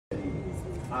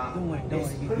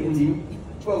extremely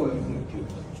powerful too.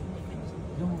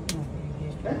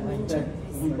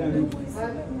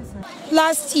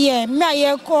 Last year,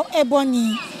 me ko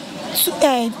ebony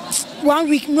 1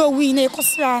 week no we na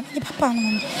ekosra the papa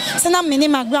no. So na me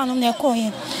Mcbrown na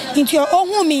ekoye. Into your own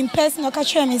home in person o ka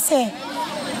tell me say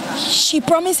she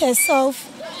promised herself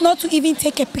not to even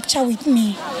take a picture with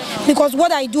me because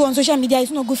what I do on social media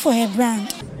is not good for her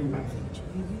brand.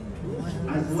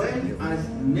 As well as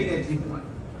negative one.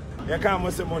 You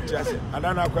can't say Montias, and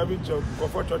then Akuapem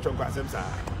for church of Quasemsa.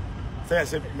 Say, I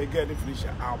said, me get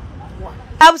Felicia out.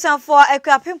 Absent for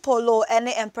Akuapem Poloo and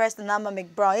Empress Nama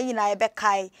Mcbrown, you know,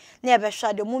 Bekai, never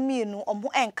shadow Muminu, or Mu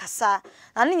Enkasa,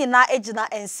 and in our agina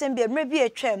and Simbia, maybe a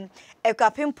trim,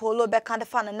 Akuapem Poloo, Beckhand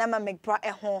fan and Nama Mcbrown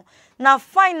at home. Now,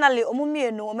 finally,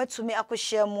 Omumino, Metumi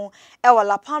Akushemu, Ewa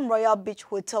La Palm Royal Beach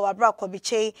Hotel, Abrako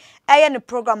Biche, and the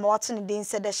program Watson Dean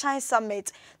said the Shine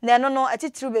Summit, Nanono, a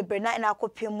titube Berna and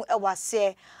Akuapem Ewa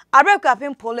say.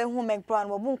 Akuapem Poloo who Mcbrown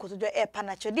were bunko to the air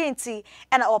panacho dinty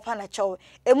and our panacho,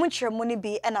 a muncher money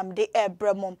be and am the air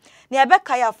bremum. Near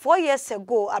Bekaya 4 years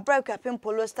ago, Akuapem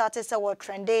Poloo started a war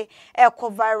trendy, air co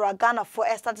viral Ghana for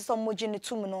a status on Mujini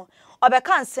Tumuno.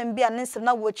 Obekan sembi anisem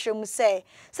na wochiremu say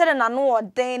said na no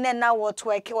odin na what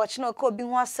work watch no ko bi ho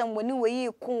asem woni we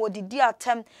ku wodidi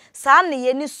atem sa na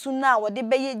ye ni suna wode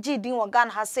beye gidin wo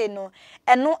Ghana ha say no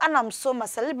eno anam so ma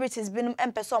celebrities binum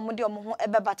empese omode omo ho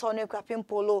ebebata no Akuapem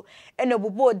Poloo eno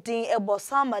bubo odin ebo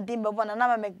sama din bebo na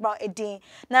Nama Mcbrown edin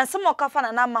na nsem okafa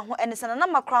na Nama ho enese na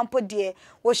Nama krampo de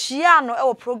wo hia no e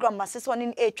wo program masese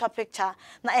oni e twa picture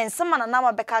na ensem na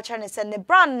Nama beka kire ne se ne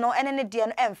brand no ene ne de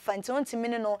no emfa nti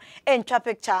ontimi no entwa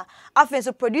picture afen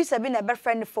so producer bi na be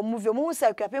friend for movie mo say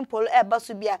Akuapem Poloo e ba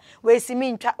so bia we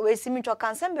simi ntwa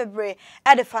kansem bebre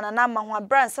e de fa na Nama ho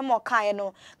brand sem o kan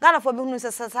no Ghana for bi hunu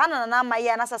se sa na Nama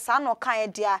ye na sa na o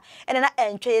kan dia ene na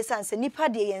entwa ye sanse nipa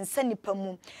de ye nsa nipa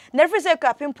mu na every say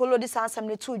Akuapem Poloo di sansam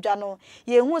ne tu dwa no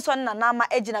ye hu so na Nama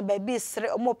egina ba bi sere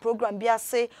omo program bi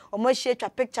ase omo hie twa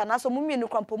picture na so mumienu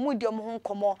krampo mu di omo ho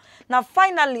nkomo na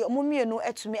finally omo mienu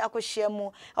etumi akohia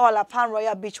mu e wala Pan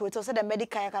Royal Beach Hotel so the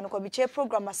medical kan ko biche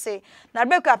program ase na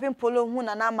Akuapem Poloo hu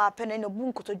na Nama apene no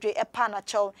bu nkotodwe e pa na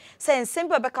chew say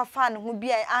nsembe obeka fan hu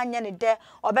bia anya ne de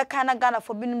obeka na Ghana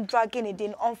for binum drag ne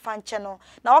din on fan channel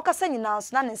na wakasa nyina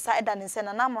so na ne nsa eda ne nse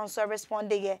na Nama nso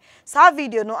respond ye sa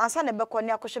video no ansa ne beko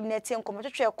ne akohye ne tie nkomo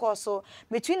twetwe course so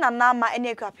between na Nama and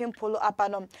Akuapem Poloo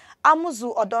abanom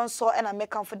amuzu odonso e na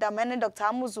mekan for da men Dr.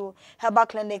 Amuzu herbal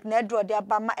clinic na edro de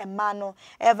abama ema no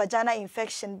vagina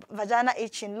infection vagina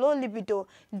itching low libido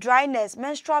dryness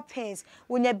menstrual pains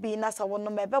wonya bi na sa wono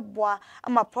mebeboa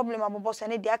ama problem aboboso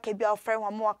ne dia ka bia ofre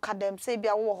ho mo academy say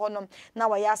bia wo honom na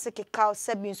wa ya sekeka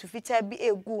sebi nsufita bi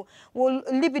egu wo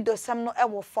libido sam no e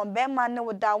wo fom be ma ne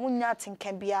wo da wonya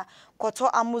tinka bia koto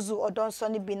Amuzu odonso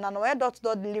ne bi na no e dot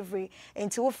delivery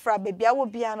enti wo fra be bia wo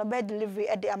bia no be delivery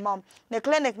e de amount the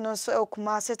clinic no so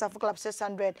okuma set of club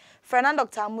 600 Fernand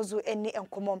Dr. Amuzu eni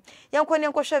enkomom yanko ne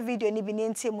enkohwe video ni bi ne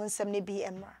ntie mu nsem ne bi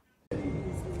emra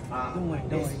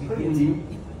Extremely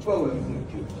powerful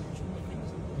too.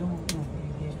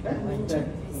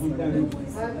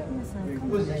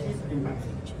 Positive impact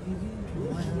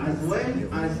as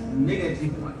well as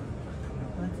negative one.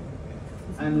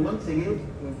 And once again,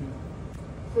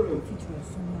 follow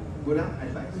good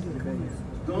advice.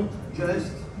 Don't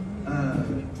just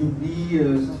to be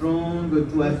strong,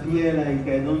 to appear like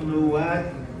I don't know what,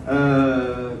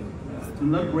 to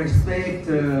not respect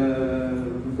the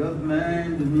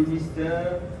government, the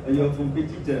minister, your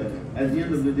competitor. At the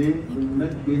end of the day, you will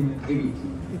not gain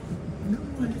anything. You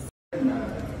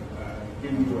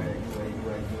were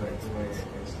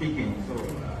speaking, so I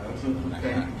also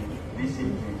thank you, listen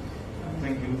to you.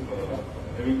 Thank you for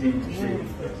everything to share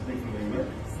with us. Thank you very much.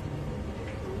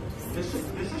 The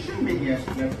social media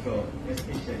platform,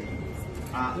 especially,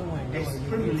 are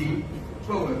extremely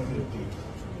powerful tools.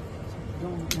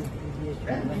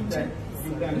 That means that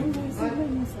you can have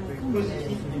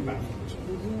positive impact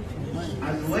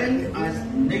as well as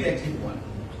negative one.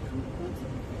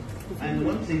 And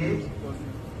once again,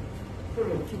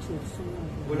 follow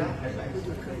good advice.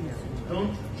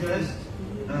 Don't just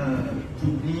to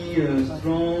be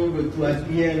strong, to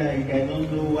appear like I don't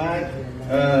know what,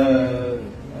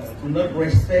 to not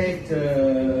respect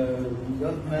the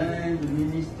government, the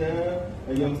minister,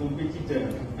 your competitor.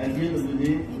 At the end of the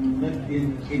day, you will not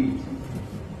gain anything.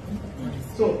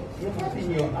 So you have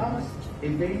in your arms a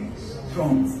very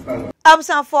strong power.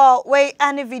 Absent for way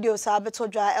any videos are better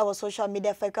dry our social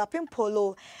media for Akuapem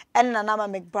Poloo and Nama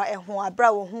Mcbrown who are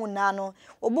brow who nano,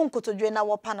 or bunko to drain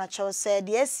our panacho said,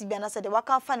 yes, Biana said the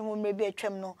waka fan who may be a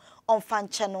tremno, on fan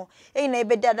channel. Na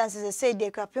ebe dance say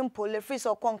the Akuapem Poloo free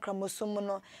so konkramosumu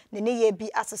no ne ye bi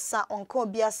asesa onka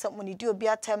obi asem ni di obi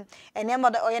atem ene ma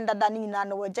da oyenda da nyina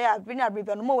no wagya abrina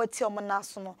abribia no mo wati omo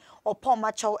naso no opo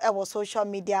macho e wo social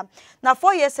media. Na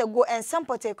 4 years ago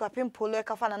ensempote Akuapem Poloo e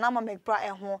kafa na ma Mcbrown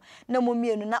eho na mo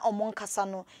mienu na omo nkasa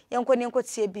no yenkoni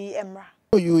enkotie bi emra.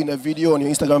 You in a video on your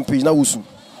Instagram page na wusu.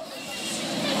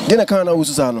 Dena kan na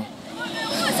wusu sa no.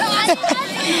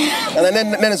 And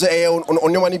then so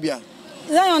on your money bia.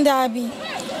 Zion Derby.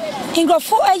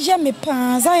 Ingrofo aje me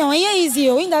pan. Zion easy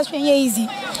o industry easy.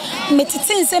 Me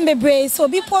titin se bebre so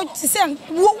people to say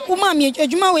woman me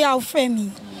adwuma we afrɛ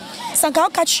me. Sanka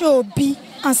ka kire obi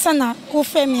ansana go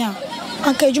frɛ me a.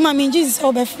 Anka adwuma me Jesus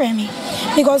obefrɛ me.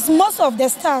 Because most of the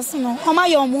stars, you know, oma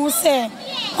your mo say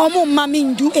omo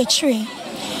mama do a tree.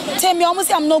 Tell me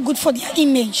almost I'm not good for their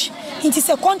image. It is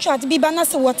a contract. Be banana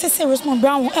what is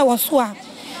Mcbrown was.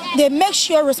 They make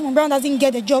sure Mcbrown doesn't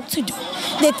get a job to do.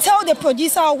 They tell the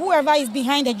producer or whoever is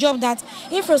behind the job that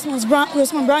if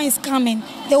Mcbrown is coming,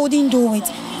 they wouldn't do it.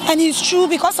 And it's true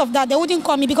because of that. They wouldn't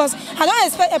call me because I don't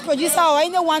expect a producer or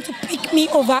anyone to pick me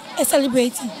over a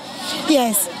celebrity.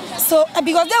 Yes. So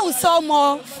because they will sell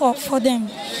more for them.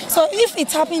 So if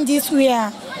it happened this way,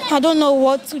 I don't know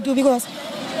what to do because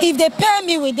if they pair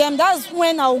me with them, that's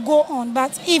when I'll go on.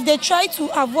 But if they try to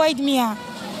avoid me,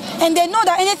 and they know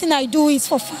that anything I do is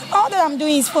for fun, all that I'm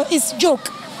doing is joke.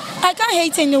 I can't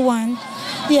hate anyone.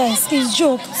 Yes, it's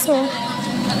joke. So.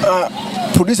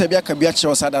 Producer Biakabiachi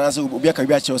or Sadanazo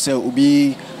Biakabiachi or say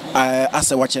Ubi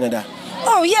as a watching that.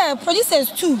 Oh yeah, producers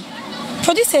too.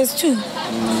 Producers too.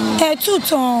 Two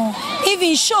tone.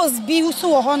 Even shows be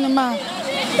so honor.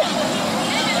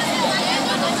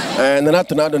 And then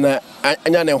after that, I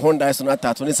Honda is not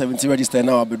 2017 register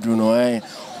now. Bruno, I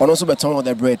also be turn of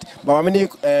the bread. But I mean,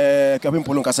 Akuapem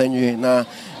Poloo Kasanyu now.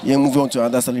 You move on to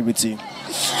another celebrity.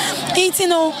 You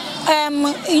know,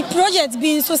 project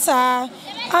being so sad.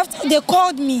 After they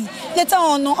called me later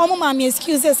on, no, mommy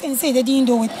excuses and say they didn't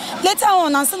do it. Later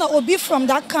on, and so Obi from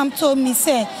that camp told me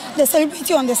say the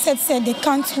celebrity on the set said they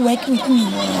can't work with me.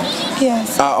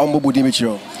 Yes.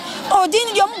 Oh,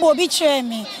 didn't you Bobby train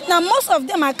me? Now most of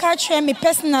them I can't train me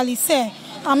personally. Say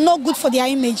I'm not good for their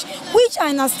image, which I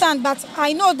understand, but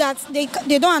I know that they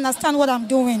don't understand what I'm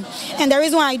doing, and the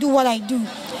reason why I do what I do,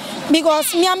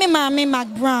 because me and my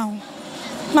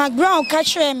Mcbrown can't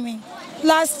train me.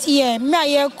 Last year,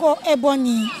 me ko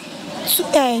ebony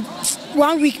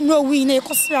 1 week no we na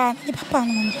ekosra ni papa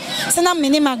no. Se na me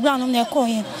ne Mcbrown na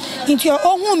ekoye. Into your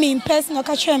own me in person o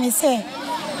catch me say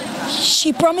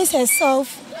she promised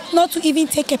herself not to even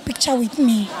take a picture with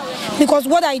me because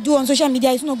what I do on social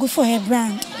media is not good for her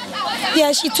brand.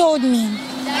 Yeah, she told me.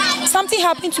 Something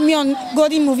happened to me on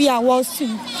Golden Movie Awards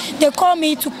too. They called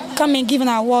me to come and give an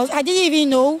award. I didn't even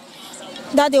know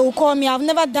that they would call me. I've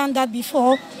never done that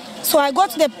before. So I got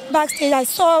to the backstage, I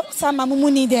saw Sam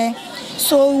Mamumuni there.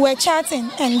 So we were chatting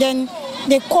and then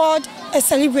they called a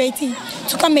celebrity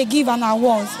to come and give an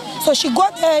award. So she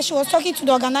got there, she was talking to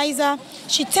the organizer.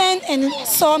 She turned and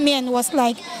saw me and was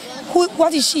like,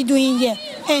 what is she doing here?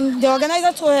 And the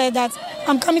organizer told her that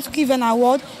I'm coming to give an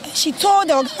award. She told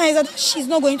the organizer that she's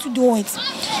not going to do it.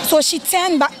 So she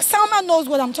turned back. Salma knows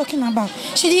what I'm talking about.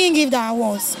 She didn't give the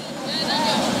awards.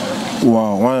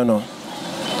 Wow, why not?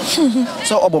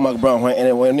 So about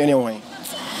Mcbrown anyway.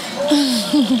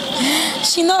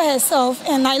 She knows herself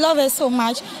and I love her so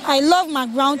much. I love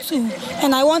Mcbrown too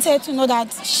and I want her to know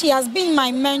that she has been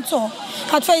my mentor.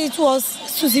 At first it was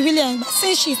Susie Williams, but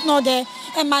since she's not there,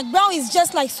 and Mcbrown is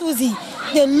just like Susie.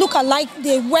 They look alike,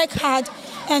 they work hard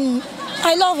and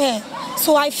I love her.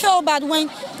 So I felt bad when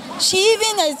she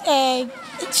even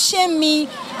shamed me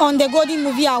on the Golden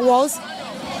Movie Awards.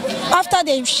 After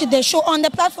the show on the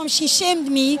platform, she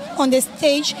shamed me on the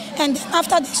stage, and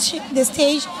after the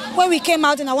stage, when we came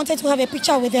out and I wanted to have a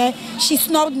picture with her, she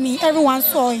snubbed me. Everyone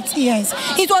saw it. Yes,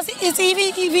 it's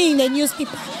even in the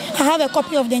newspaper. I have a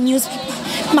copy of the newspaper.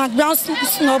 Mcbrown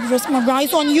snubbed Mcbrown.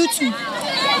 It's on YouTube.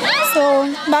 So,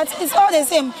 but it's all the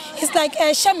same. It's like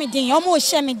a shamedin, almost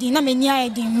shamedin. I'm a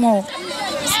more.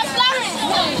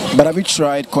 But have you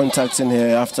tried contacting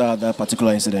her after that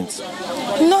particular incident?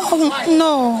 No,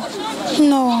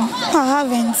 I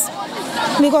haven't.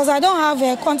 Because I don't have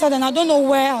her contact and I don't know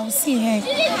where I'll see her.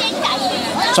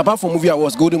 So apart from Movie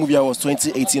Awards, Golden Movie Awards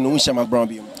 2018,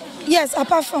 Mcbrown? Yes,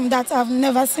 apart from that, I've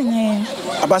never seen her.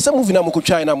 But some movie now,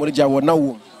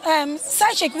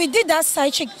 side check, we did that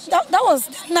side check. That was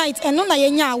the night, and no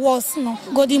was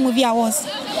Golden Movie Awards.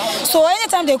 So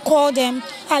anytime they call them,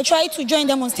 I try to join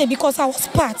them on stage because I was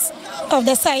part of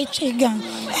the side check gang.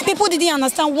 And people didn't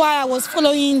understand why I was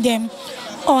following them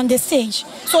on the stage.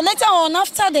 So later on,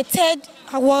 after the third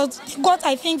award, they got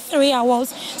I think 3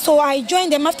 awards. So I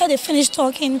joined them after they finished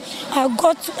talking.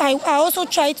 I also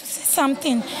tried to say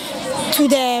something to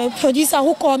the producer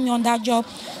who called me on that job.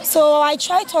 So I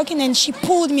tried talking and she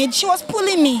pulled me. She was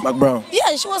pulling me. Mcbrown. Yeah,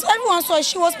 everyone saw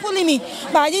she was pulling me,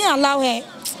 but I didn't allow her.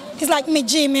 It's like me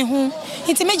home.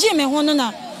 It's me home no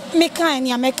na.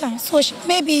 So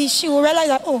maybe she will realize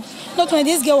that, oh, not when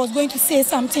this girl was going to say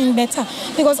something better.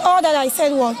 Because all that I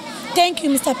said was, thank you,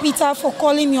 Mr. Peter, for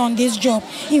calling me on this job.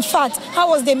 In fact, I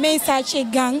was the main side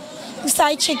chick girl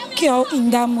in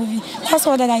that movie. That's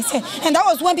all that I said. And that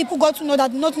was when people got to know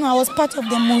that not I was part of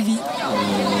the movie.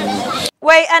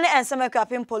 Wait, any answer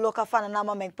Akuapem Poloo kafa na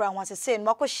nama Mcbrown was saying,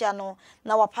 Makoshia no,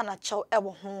 na wapana chow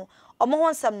ewo home. Omo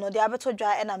wonsam no, the abeto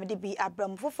dry and amidi be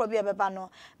abram. Fufro be abebano,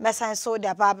 mesan so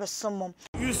the barber summum.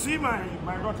 You see my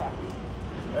daughter?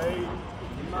 Hey,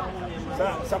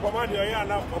 Sapamani, I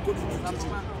now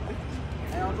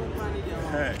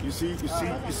you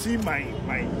see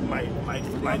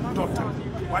my daughter.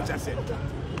 What I said.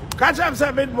 Catch up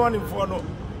 7 morning for no.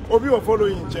 Obi will follow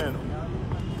in channel.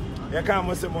 You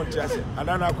can't say Montias, and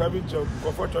then Akuapem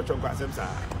for church of Gasemsa.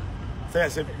 Say I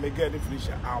said, Miguel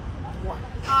Felicia.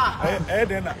 I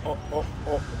then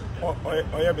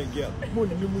Miguel.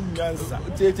 Moon answer.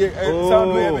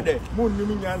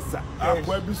 Moon answer. I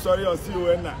will be sorry or see you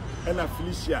and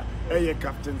Felicia,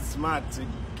 Captain Smart,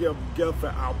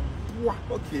 girlfriend.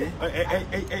 Okay.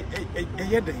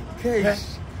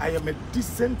 I am a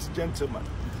decent gentleman.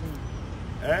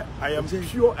 I am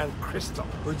pure and crystal.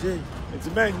 Osei. It's a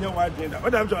man, you know what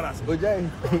I'm trying to say. What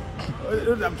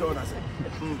I'm trying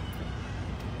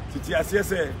to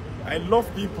say. I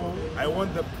love people. I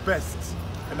want the best,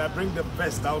 and I bring the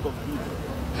best out of people.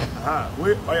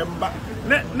 I am back.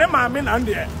 Never I mean,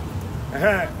 Andy.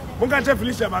 Munga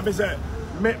Felicia, my say,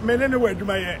 me anywhere do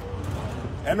my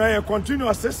and I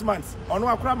continue 6 months. On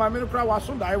what crime, my middle crowd was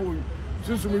so that I will.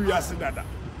 Since we are saying that.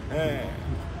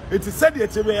 It is said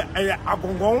that you are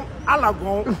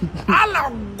Alagon.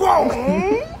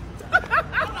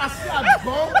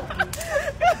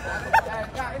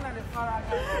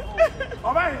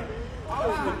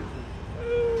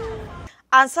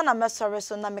 Answer na mesore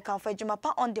so na me kan fa adwuma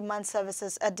on demand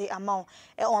services at the amount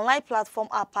a online platform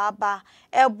app aba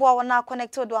e boa wona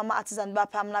connected do ama artisan ba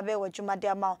pam na be adwuma de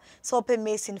amount so pay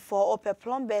mason for open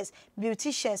plumbers,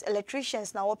 beauticians,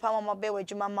 electricians na wo pam ma be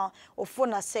adwuma ma ofo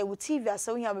na say wo TV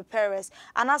asa wo nya repairers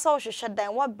anasa wo hwehwe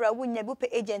dan wo bra wo nya bu pe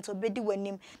agent obedi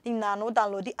wanim ni na no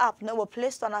download the app na wo Play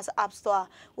Store na App Store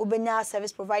wo benya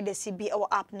service provider CB e wo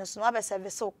app no so na be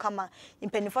service so kama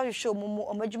impenifo hwehwe mumu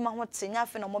omadwuma ho tsenya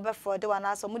fe na mo be for de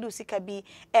na so mudu sika bi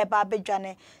eba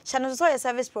bedwane channel so your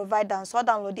service provider so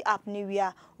download the app ni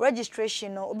wia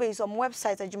registration no obey some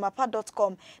website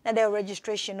adwumapa.com na the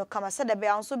registration no kama said be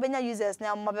an so benya users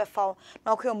na mo be fa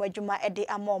na okwe mo adwuma e de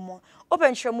amomo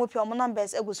open share mo pio mo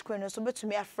numbers ego screen so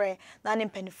betumi afre na ne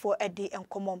mpanifo e de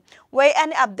enkomom we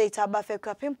any update about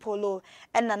Akuapem Poloo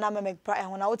and na nama Mcbrown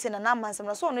ehona wote na na mansam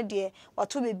na so no de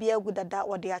wato bebia agudada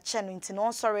wo de a che no nti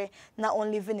no sorry na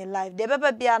on living in life de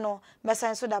beba bia no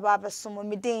mesan so da ba beso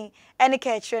midin any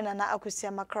care na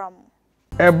akusia makram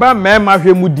eba mema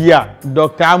hwemu dia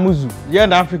Dr. Amuzu ye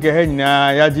na Africa ha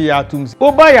nyina yaji ya atum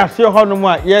oba ya hye honom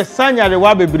a ye sanyare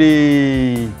wa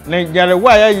bebre na yare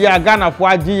wa ya Ghana fo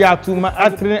aji ya atum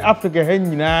atrin Africa ha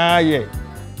nyina ye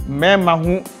mema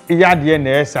hu yade na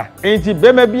esa enti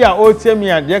bema bi a otemi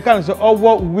a de kan so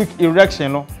owo weak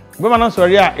erection no bema no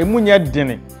sori a emunye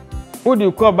dene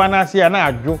odi ko banase ya na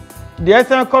adwo de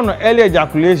esa kono early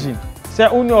ejaculation se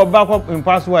uni oba kwa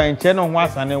impaswa enche no ho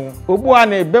asane wo obu a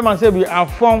na ebema se bi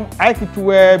afon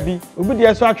aikituwa bi obi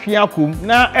de so atwe akom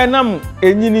na enam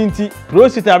enyini nti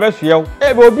prostate abesuyew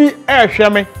ebe obi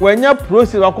ehweme wanya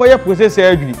prostate wakoye process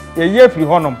adwiri ye free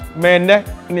honom menne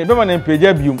na ebema na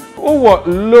mpeja biom wo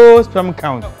low sperm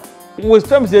count wo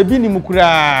sperm se bi ni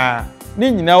mukura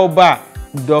ni nyina oba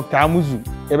Dr. Amuzu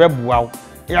ebe buaw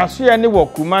ya so ye ne wo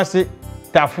Kumasi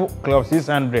Tafu Club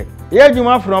 600.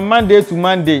 Yejuma from Monday to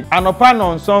Monday. Anopa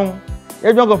nonson.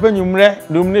 Yejuma ko fe nyumre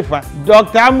lumnifa.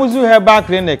 Dr. Amuzu Herbal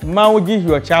Clinic. Mauji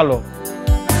Hiochalo.